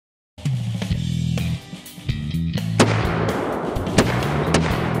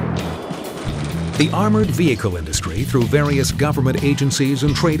The armored vehicle industry, through various government agencies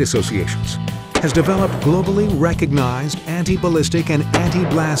and trade associations, has developed globally recognized anti-ballistic and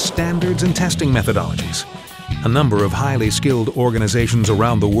anti-blast standards and testing methodologies. A number of highly skilled organizations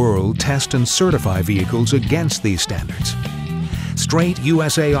around the world test and certify vehicles against these standards. Streit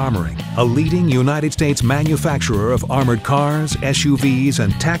USA Armoring, a leading United States manufacturer of armored cars, SUVs,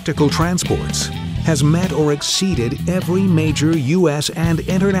 and tactical transports, has met or exceeded every major U.S. and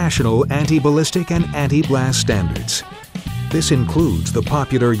international anti-ballistic and anti-blast standards. This includes the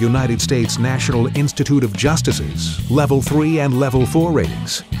popular United States National Institute of Justice's Level 3 and Level 4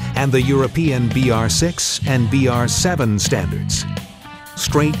 ratings, and the European BR6 and BR7 standards.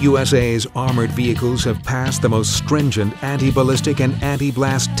 Streit USA's armored vehicles have passed the most stringent anti-ballistic and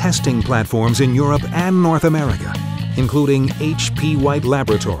anti-blast testing platforms in Europe and North America, including H.P. White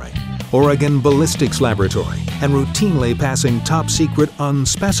Laboratory, Oregon Ballistics Laboratory, and routinely passing top-secret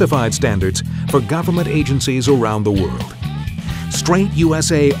unspecified standards for government agencies around the world. Streit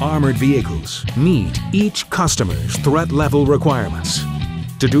USA armored vehicles meet each customer's threat level requirements.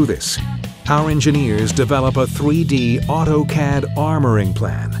 To do this, our engineers develop a 3D AutoCAD armoring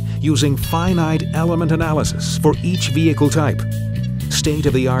plan using finite element analysis for each vehicle type.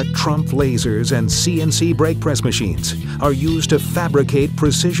 State-of-the-art Trump lasers and CNC brake press machines are used to fabricate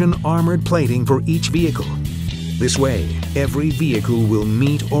precision armored plating for each vehicle. This way, every vehicle will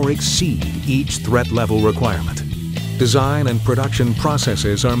meet or exceed each threat level requirement. Design and production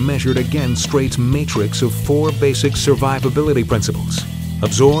processes are measured against Streit's matrix of 4 basic survivability principles: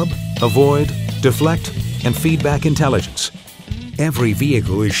 absorb, avoid, deflect, and feedback intelligence. Every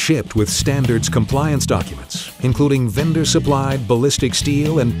vehicle is shipped with standards compliance documents, including vendor-supplied ballistic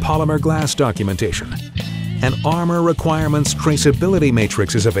steel and polymer glass documentation. An Armor Requirements Traceability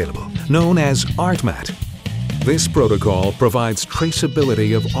Matrix is available, known as ARTMAT. This protocol provides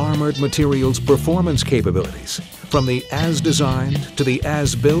traceability of armored materials' performance capabilities from the as-designed to the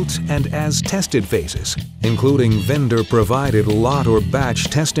as-built and as-tested phases, including vendor-provided lot or batch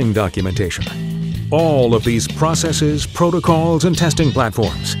testing documentation. All of these processes, protocols, and testing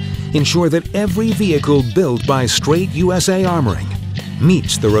platforms ensure that every vehicle built by Streit USA Armoring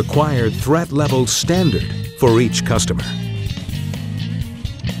meets the required threat level standard for each customer.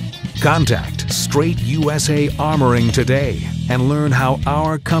 Contact Streit USA Armoring today and learn how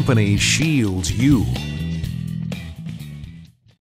our company shields you.